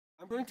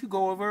I'm going to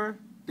go over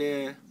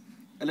the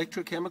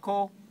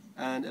electrochemical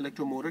and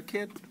electromotor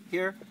kit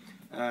here.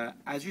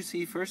 As you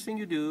see, first thing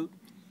you do,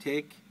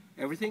 take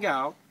everything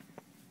out.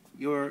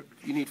 You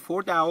need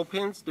 4 dowel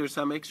pins. There's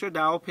some extra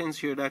dowel pins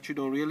here that you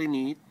don't really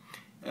need.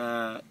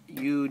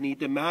 You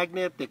need the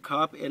magnet, the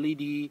cup,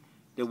 LED,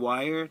 the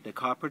wire, the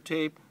copper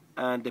tape,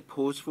 and the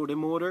post for the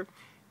motor.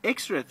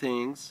 Extra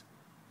things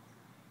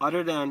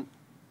other than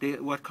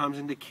what comes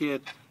in the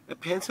kit. A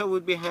pencil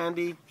would be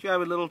handy. If you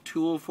have a little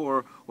tool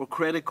or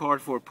credit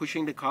card for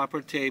pushing the copper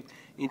tape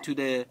into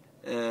the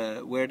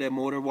where the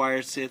motor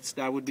wire sits,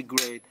 that would be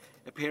great.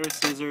 A pair of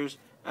scissors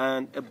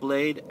and a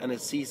blade and a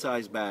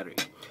C-size battery.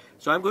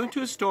 So I'm going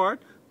to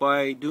start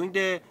by doing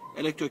the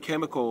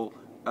electrochemical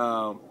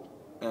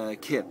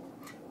kit.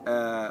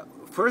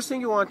 First thing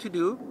you want to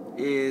do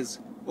is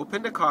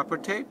open the copper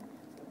tape.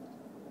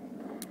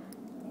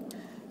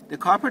 The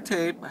copper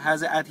tape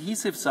has an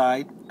adhesive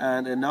side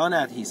and a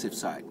non-adhesive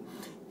side.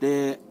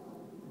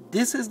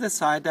 This is the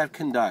side that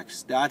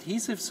conducts. The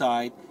adhesive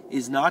side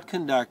is not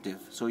conductive,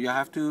 so you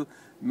have to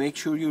make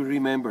sure you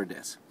remember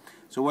this.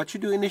 So what you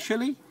do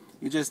initially,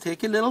 you just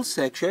take a little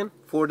section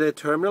for the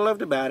terminal of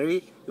the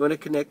battery. You want to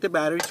connect the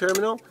battery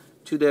terminal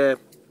to the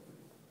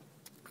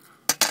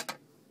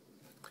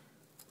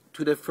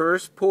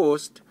first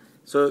post.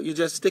 So you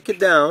just stick it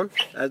down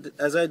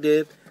as I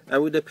did,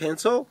 and with the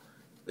pencil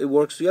it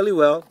works really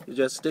well. You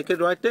just stick it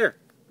right there.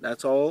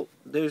 That's all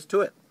there is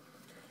to it.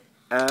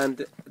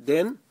 And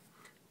then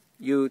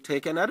you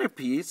take another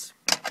piece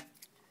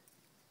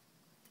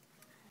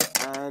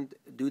and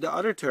do the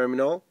other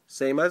terminal,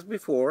 same as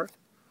before,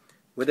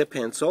 with a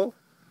pencil.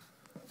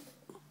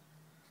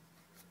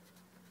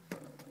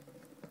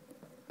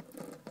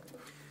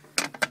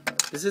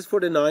 This is for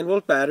the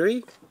 9-volt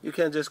battery. You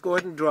can just go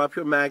ahead and drop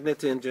your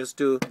magnet in just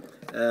to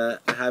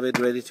have it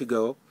ready to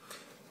go.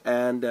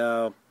 And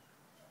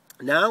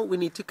now we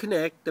need to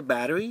connect the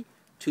battery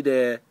to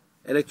the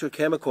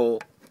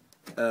electrochemical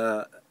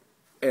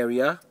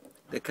area,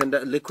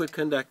 the liquid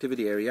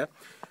conductivity area.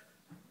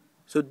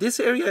 So this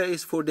area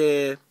is for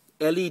the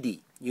LED.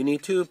 You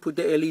need to put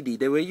the LED.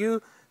 The way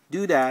you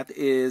do that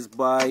is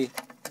by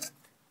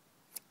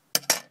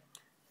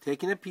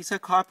taking a piece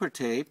of copper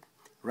tape,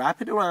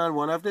 wrap it around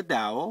one of the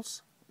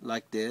dowels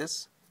like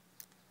this.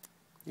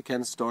 You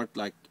can start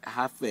like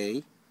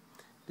halfway.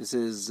 This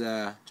is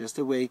just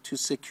a way to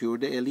secure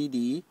the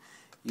LED.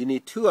 You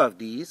need 2 of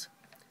these.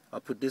 I'll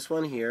put this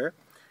one here,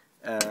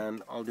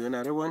 and I'll do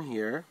another one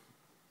here.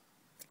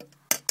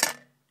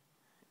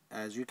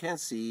 As you can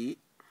see,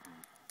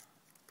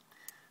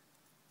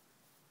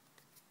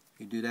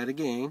 you do that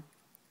again.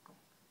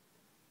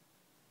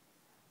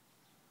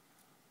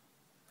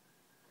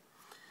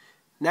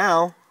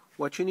 Now,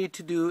 what you need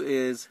to do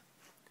is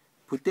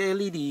put the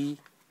LED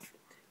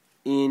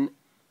in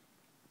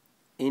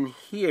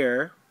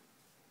here.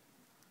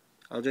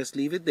 I'll just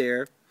leave it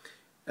there.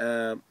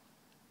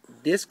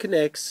 This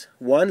connects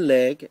one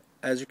leg.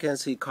 As you can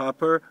see,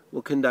 copper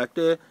will conduct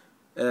the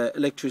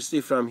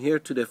electricity from here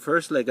to the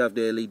first leg of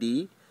the LED.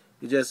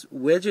 You just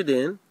wedge it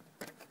in,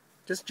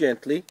 just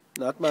gently.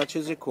 Not much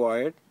is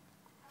required.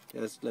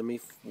 Just let me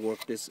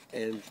work this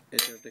edge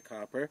of the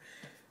copper.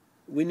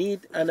 We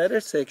need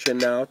another section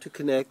now to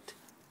connect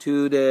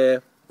to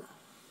the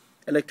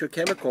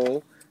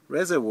electrochemical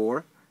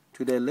reservoir,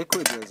 to the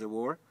liquid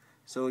reservoir.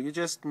 So you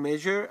just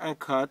measure and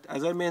cut.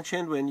 As I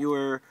mentioned, when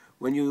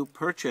you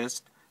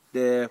purchased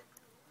the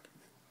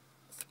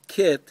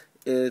kit,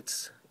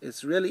 it's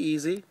really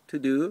easy to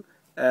do,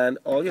 and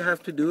all you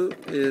have to do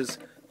is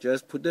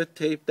just put the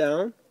tape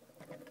down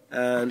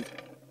and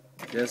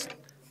just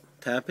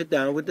tap it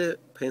down with the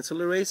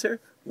pencil eraser.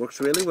 Works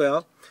really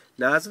well.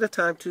 Now is the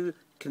time to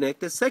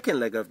connect the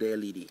second leg of the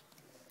LED.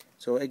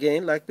 So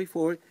again, like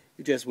before,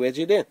 you just wedge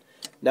it in.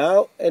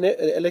 Now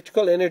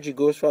electrical energy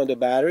goes from the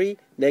battery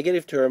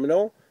negative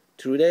terminal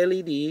through the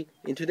LED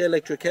into the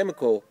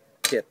electrochemical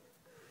kit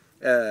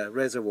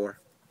reservoir.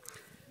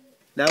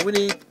 Now we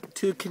need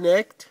to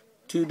connect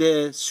to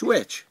the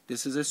switch.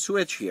 This is a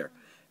switch here,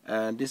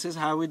 and this is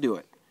how we do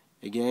it.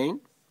 Again,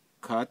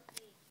 cut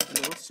a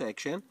little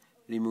section,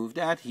 remove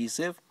the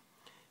adhesive.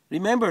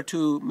 Remember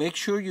to make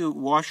sure you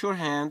wash your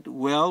hand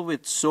well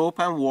with soap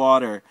and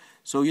water,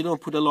 so you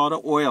don't put a lot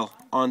of oil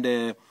on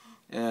the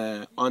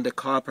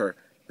copper,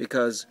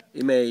 because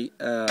it may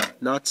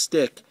not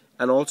stick,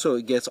 and also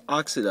it gets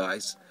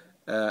oxidized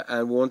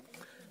and won't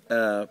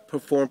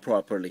perform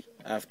properly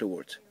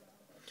afterwards.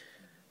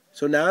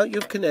 So now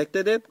you've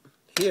connected it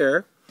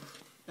here.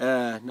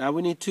 Now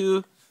we need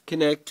to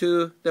connect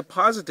to the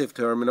positive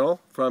terminal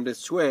from the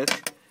switch,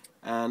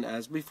 and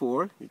as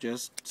before, you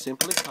just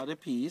simply cut a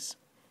piece,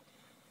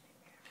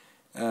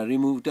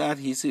 remove the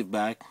adhesive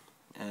back,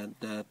 and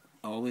that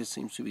always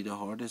seems to be the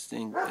hardest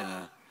thing.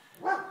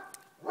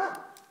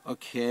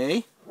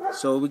 Okay,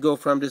 so we go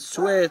from the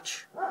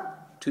switch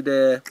to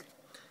the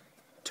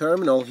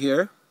terminal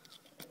here.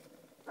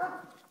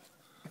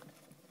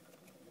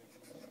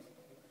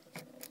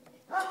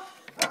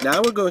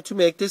 Now we're going to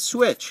make this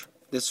switch.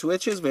 The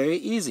switch is very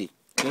easy.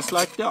 Just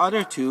like the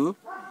other two,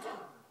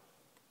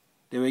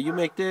 the way you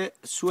make the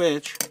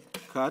switch,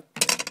 cut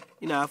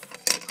enough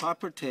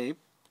copper tape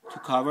to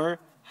cover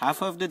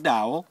half of the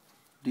dowel.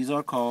 These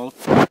are called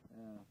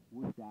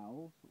wood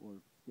dowels or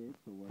sticks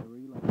or whatever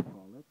you like to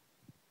call it.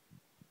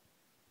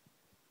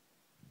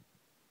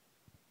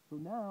 So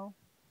now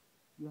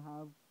you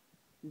have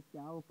this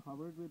dowel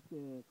covered with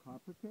the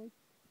copper tape,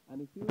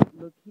 and if you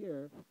look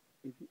here,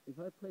 if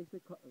I place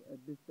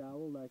this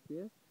dowel like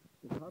this,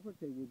 the copper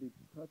tape will be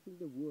touching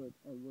the wood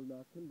and will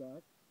not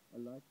conduct,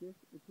 and like this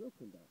it will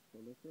conduct. So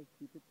let's just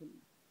keep it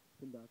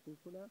conducting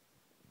for now.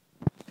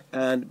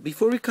 And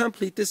before we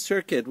complete this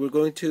circuit, we're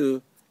going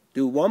to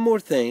do one more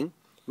thing.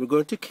 We're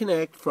going to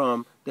connect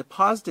from the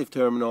positive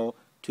terminal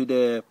to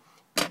the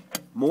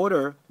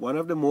motor, one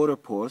of the motor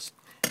posts.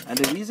 And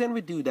the reason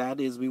we do that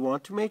is we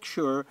want to make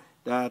sure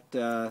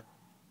that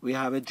we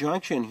have a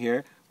junction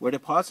here where the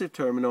positive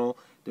terminal,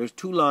 there's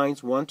two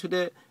lines, one to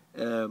the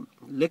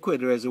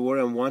liquid reservoir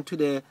and one to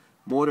the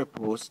motor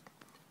post.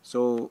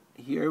 So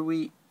here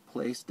we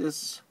place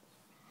this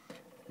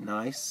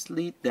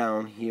nicely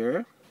down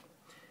here,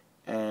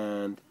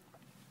 and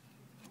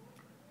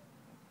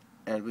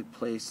we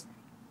place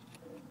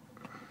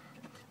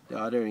the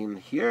other in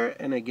here,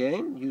 and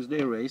again use the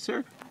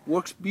eraser.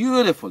 Works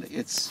beautifully.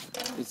 It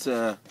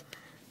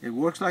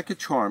works like a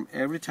charm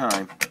every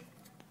time.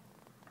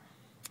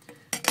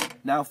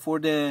 Now for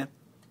the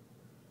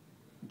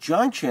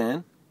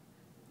junction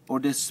or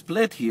the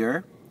split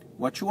here,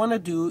 what you want to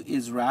do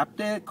is wrap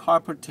the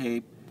copper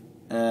tape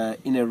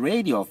in a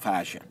radial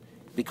fashion,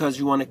 because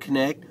you want to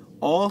connect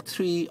all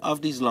three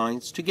of these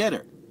lines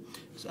together.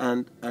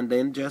 And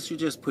then you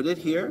just put it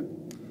here.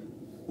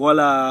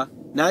 Voila!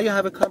 Now you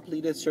have a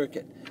completed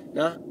circuit.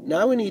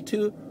 Now we need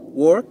to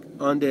work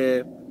on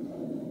the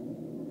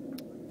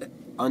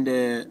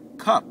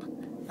cup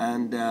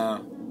and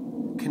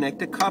connect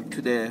the cup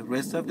to the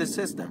rest of the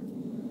system.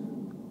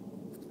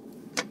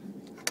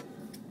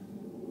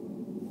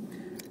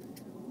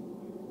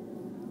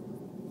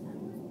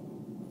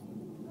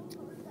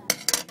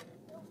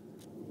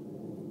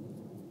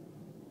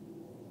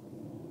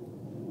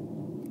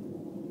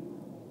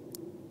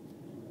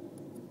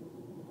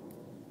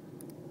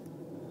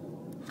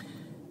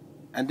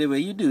 And the way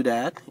you do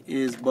that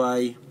is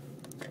by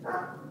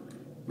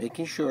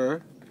making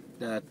sure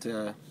that,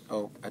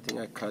 oh, I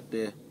think I cut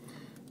the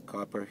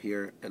copper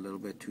here a little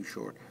bit too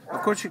short.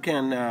 Of course you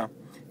can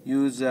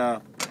use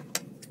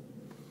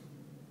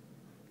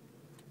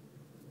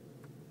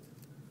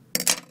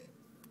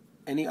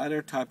any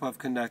other type of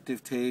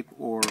conductive tape,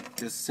 or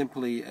just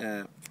simply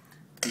a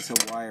piece of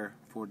wire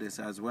for this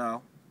as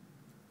well.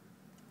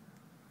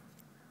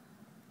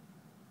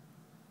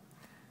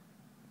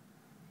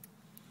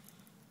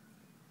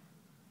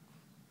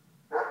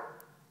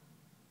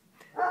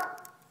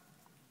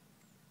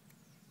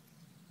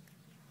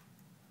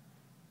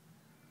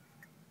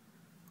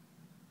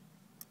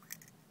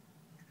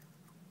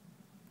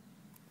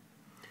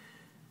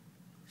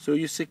 So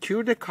you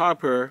secure the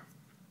copper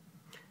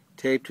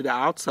tape to the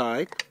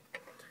outside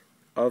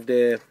of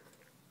the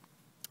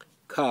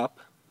cup.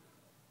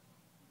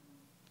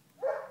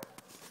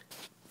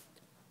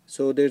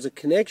 So there's a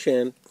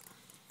connection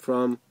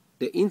from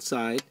the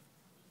inside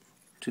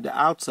to the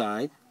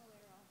outside.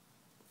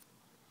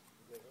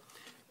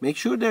 Make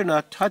sure they're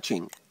not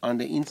touching on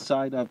the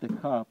inside of the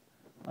cup,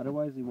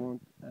 otherwise it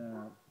won't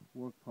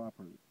work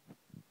properly.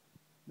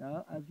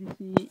 Now, as you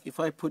see, if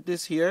I put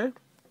this here,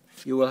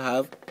 you will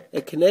have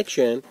a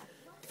connection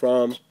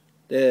from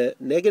the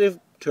negative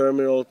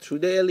terminal through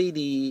the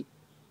LED,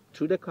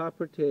 through the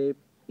copper tape,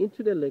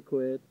 into the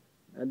liquid,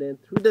 and then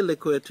through the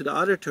liquid to the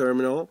other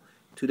terminal,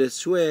 to the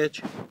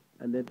switch,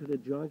 and then to the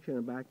junction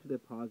and back to the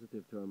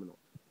positive terminal.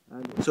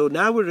 And so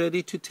now we're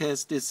ready to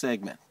test this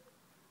segment.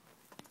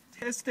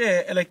 Test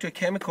the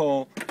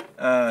electrochemical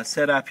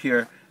setup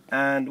here,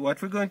 and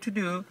what we're going to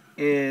do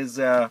is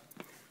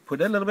put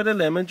a little bit of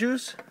lemon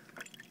juice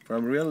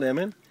from real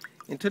lemon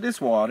into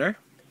this water,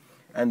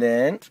 and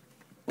then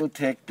we'll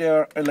take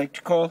the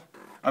electrical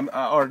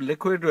our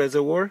liquid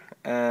reservoir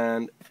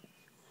and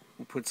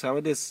we'll put some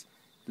of this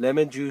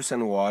lemon juice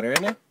and water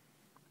in it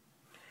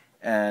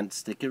and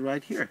stick it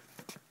right here,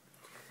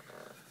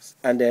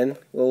 and then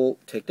we'll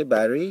take the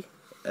battery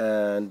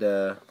and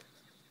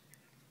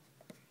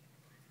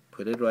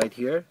put it right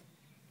here.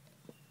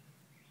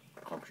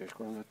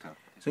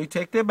 So you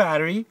take the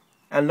battery,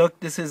 and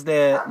look, this is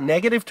the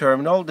negative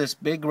terminal, this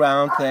big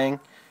round thing,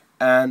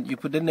 and you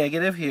put the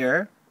negative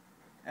here,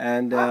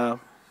 and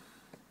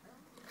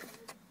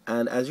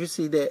as you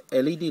see, the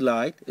LED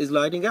light is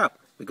lighting up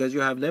because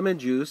you have lemon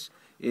juice.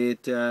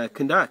 It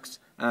conducts,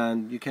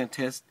 and you can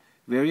test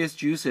various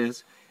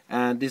juices,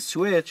 and this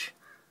switch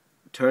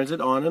turns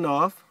it on and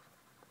off.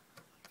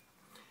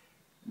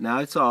 Now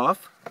it's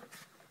off.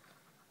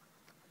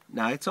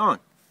 Now it's on.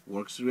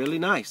 Works really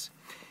nice.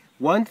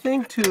 One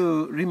thing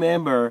to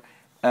remember,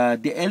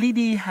 the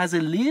LED has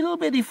a little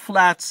bitty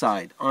flat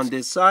side on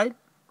this side.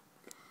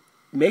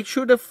 Make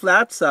sure the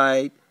flat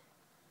side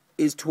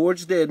is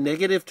towards the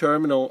negative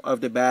terminal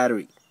of the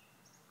battery.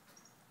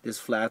 This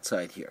flat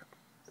side here.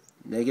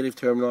 negative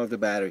terminal of the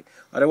battery.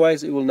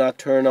 Otherwise, it will not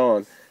turn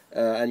on,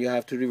 and you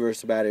have to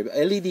reverse the battery.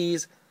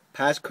 LEDs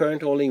pass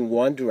current only in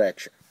one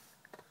direction.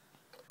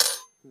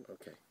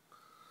 Okay.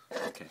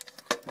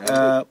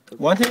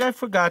 One thing I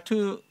forgot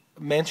to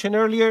mention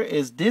earlier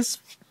is this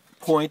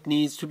point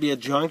needs to be a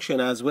junction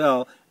as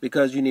well,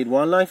 because you need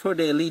one line for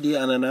the LED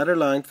and another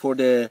line for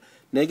the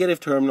negative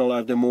terminal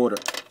of the motor.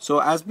 So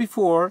as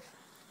before,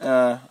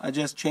 I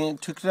just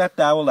took that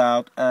dowel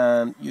out,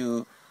 and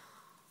you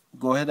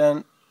go ahead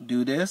and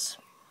do this.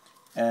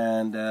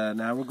 And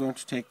now we're going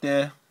to take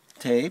the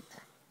tape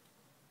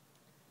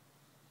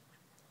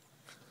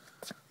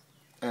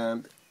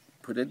and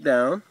put it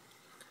down,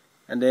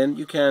 and then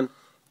you can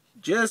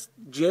just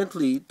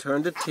gently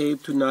turn the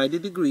tape to 90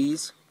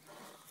 degrees.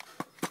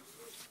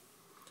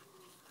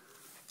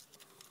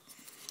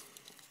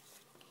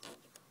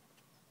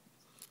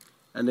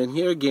 And then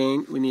here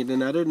again, we need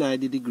another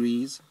 90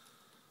 degrees.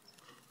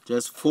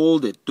 Just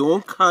fold it.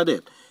 Don't cut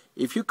it.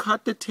 If you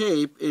cut the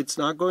tape, it's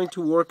not going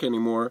to work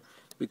anymore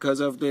because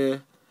of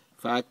the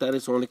fact that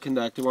it's only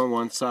conductive on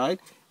one side.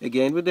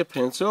 Again, with the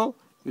pencil,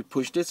 we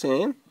push this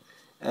in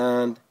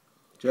and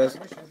just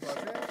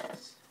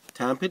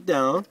tamp it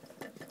down.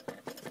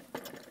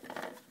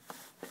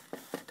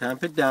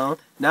 Tamp it down.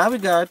 Now we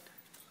got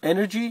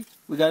energy,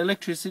 we got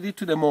electricity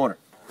to the motor.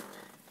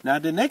 Now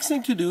the next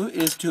thing to do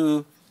is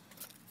to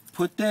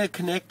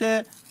connect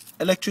the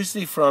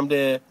electricity from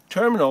the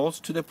terminals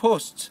to the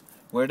posts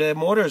where the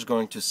motor is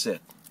going to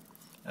sit.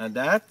 And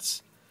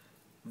that's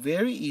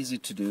very easy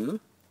to do.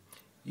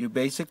 You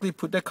basically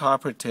put the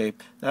copper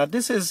tape. Now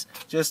this is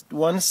just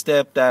one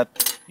step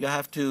that you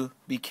have to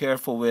be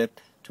careful with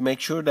to make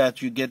sure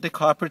that you get the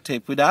copper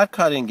tape without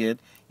cutting it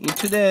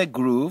into the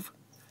groove,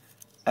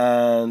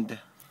 and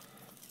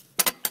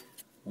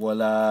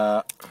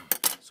voila.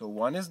 So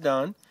one is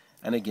done,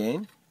 and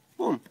again,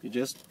 boom, you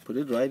just put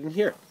it right in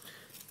here.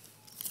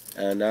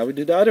 And now we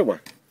do the other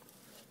one.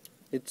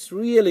 It's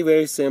really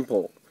very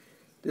simple.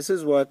 This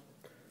is what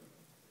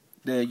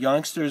the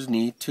youngsters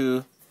need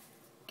to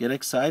get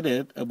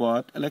excited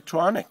about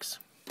electronics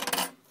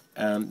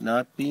and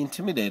not be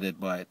intimidated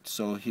by it.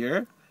 So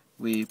here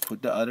we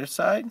put the other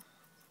side,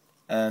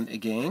 and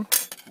again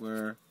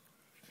we're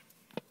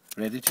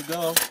ready to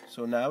go.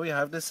 So now we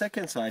have the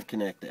second side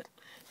connected.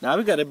 Now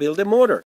we got to build a motor.